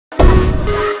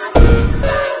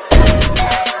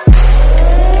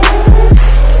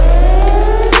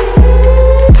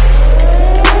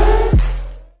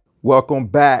Welcome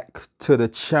back to the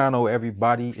channel,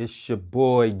 everybody. It's your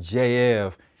boy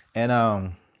JF,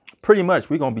 and pretty much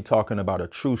we're gonna be talking about a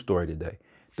true story today.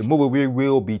 The movie we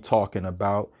will be talking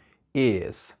about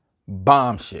is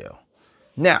Bombshell.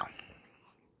 Now,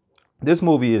 this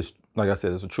movie is, like I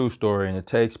said, it's a true story, and it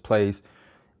takes place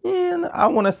in, I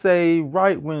want to say,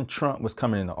 right when Trump was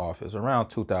coming into office, around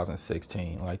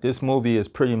 2016. Like, this movie is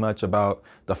pretty much about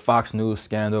the Fox News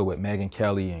scandal with Megyn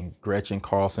Kelly and Gretchen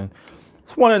Carlson.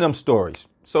 It's one of them stories.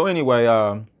 So anyway,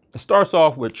 it starts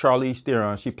off with Charlize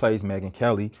Theron. She plays Megyn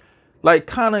Kelly, like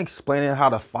kind of explaining how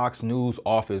the Fox News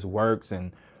office works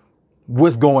and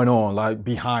what's going on, like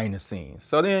behind the scenes.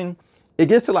 So then it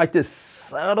gets to like this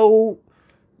subtle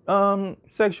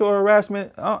sexual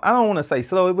harassment. I don't want to say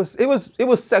so. It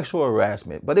was sexual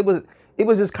harassment, but it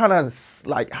was just kind of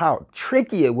like how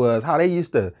tricky it was. How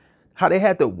they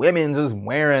had the women just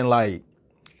wearing like.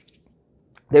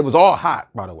 They was all hot,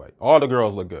 by the way. All the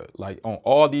girls look good. Like on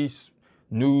all these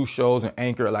news shows and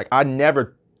anchor, like I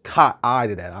never caught eye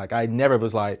to that. Like I never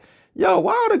was like, yo,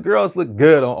 why do the girls look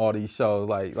good on all these shows?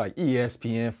 Like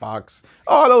ESPN, Fox,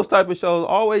 all those type of shows.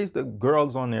 Always the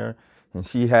girls on there, and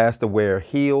she has to wear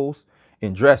heels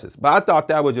and dresses. But I thought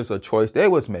that was just a choice they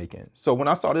was making. So when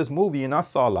I saw this movie and I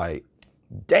saw like,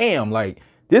 damn, like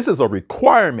this is a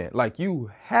requirement. Like you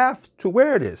have to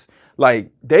wear this.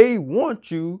 Like they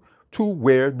want you to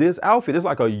wear this outfit. It's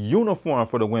like a uniform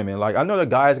for the women. Like I know the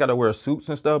guys got to wear suits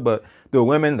and stuff, but the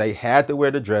women, they had to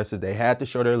wear the dresses. They had to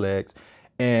show their legs.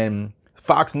 And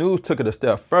Fox News took it a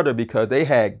step further because they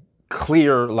had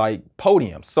clear like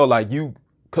podiums. So like you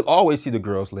could always see the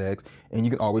girls' legs and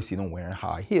you can always see them wearing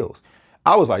high heels.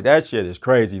 I was like, that shit is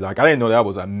crazy. Like I didn't know that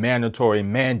was a mandatory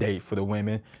mandate for the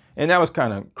women. And that was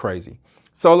kind of crazy.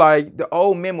 So like the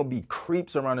old men would be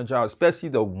creeps around the job, especially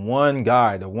the one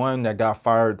guy, the one that got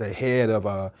fired, the head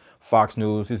of Fox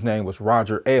News. His name was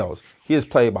Roger Ailes. He is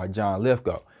played by John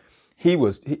Lithgow. He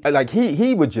was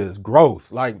just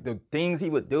gross. Like the things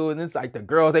he would do, and it's like the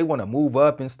girls, they want to move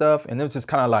up and stuff, and it was just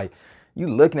kind of like you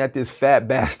looking at this fat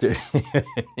bastard.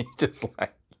 He's just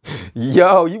like,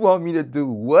 yo, you want me to do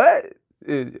what?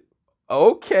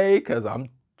 Okay, because I'm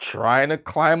trying to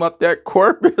climb up that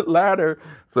corporate ladder.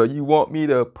 So you want me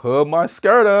to pull my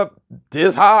skirt up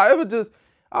this high? I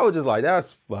was just like,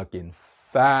 that's fucking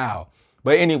foul.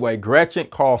 But anyway, Gretchen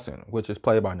Carlson, which is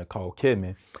played by Nicole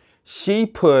Kidman, she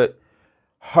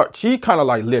kind of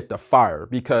like lit the fire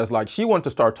because like she wanted to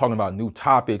start talking about new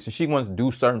topics and she wanted to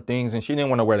do certain things and she didn't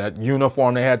want to wear that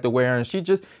uniform they had to wear, and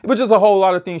it was just a whole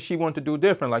lot of things she wanted to do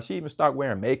different. Like she even started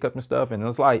wearing makeup and stuff, and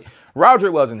it's like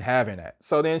Roger wasn't having that.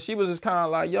 So then she was just kind of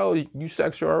like, yo, you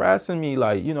sexual harassing me,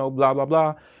 like, you know, blah blah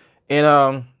blah.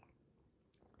 And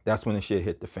that's when the shit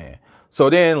hit the fan.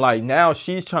 So then like now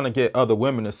she's trying to get other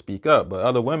women to speak up, but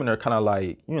other women are kind of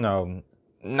like, you know,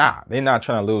 nah, they're not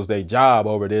trying to lose their job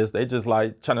over this. They just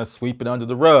like trying to sweep it under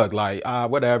the rug. Like,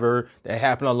 whatever. That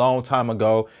happened a long time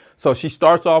ago. So she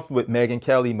starts off with Megyn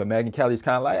Kelly, but Megyn Kelly's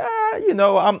kind of like, you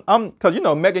know, cause you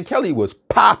know, Megyn Kelly was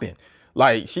popping.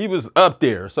 Like she was up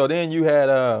there. So then you had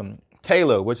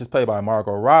Kayla, which is played by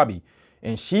Margot Robbie.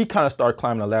 And she kind of started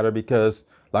climbing the ladder because,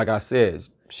 like I said,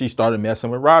 she started messing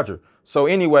with Roger. So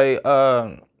anyway,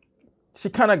 she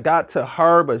kind of got to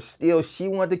her, but still she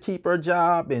wanted to keep her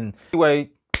job. And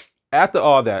anyway, after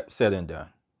all that said and done,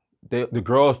 the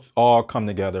girls all come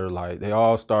together. Like they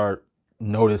all start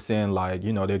noticing, like,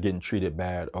 you know, they're getting treated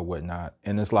bad or whatnot.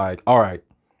 And it's like, all right,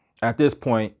 at this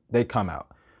point, they come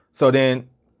out. So then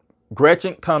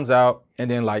Gretchen comes out,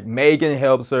 and then like Megan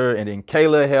helps her, and then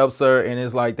Kayla helps her. And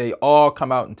it's like they all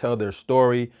come out and tell their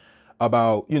story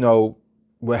about, you know,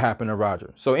 what happened to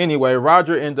Roger. So anyway,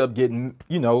 Roger ends up getting,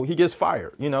 you know, he gets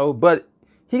fired, you know, but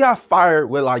he got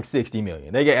fired with like 60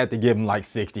 million. They had to give him like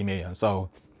 60 million. So,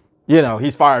 you know,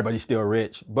 he's fired, but he's still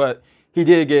rich. But he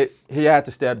had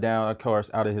to step down, of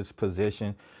course, out of his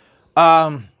position.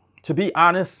 To be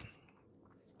honest,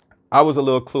 I was a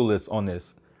little clueless on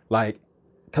this. Like,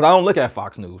 cause I don't look at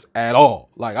Fox News at all.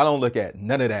 Like, I don't look at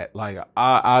none of that. Like,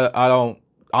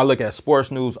 I look at sports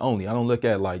news only. I don't look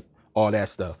at like all that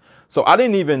stuff. So I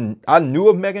knew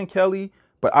of Megyn Kelly,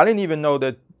 but I didn't even know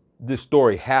that this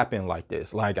story happened like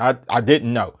this. Like I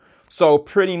didn't know. So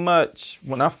pretty much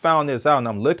when I found this out and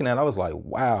I'm looking at it, I was like,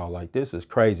 wow, like this is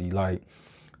crazy. Like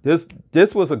this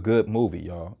was a good movie,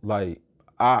 y'all. Like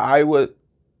I would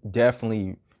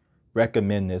definitely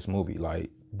recommend this movie. Like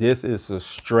this is a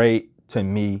straight, to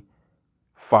me,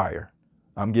 fire.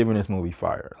 I'm giving this movie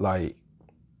fire. Like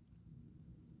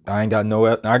I ain't got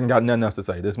nothing else to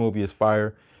say. This movie is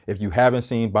fire. If you haven't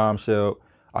seen Bombshell,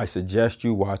 I suggest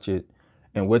you watch it.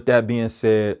 And with that being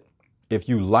said, if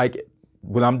you like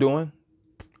what I'm doing,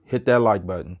 hit that like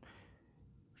button.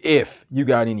 if you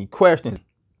got any questions.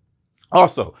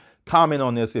 Also, comment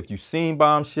on this if you've seen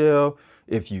Bombshell,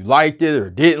 if you liked it or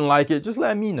didn't like it, just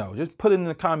let me know. Just put it in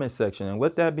the comment section. And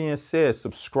with that being said,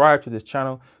 subscribe to this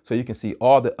channel so you can see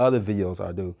all the other videos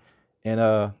I do. And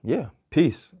yeah,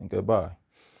 peace and goodbye.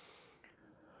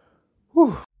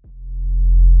 Whew.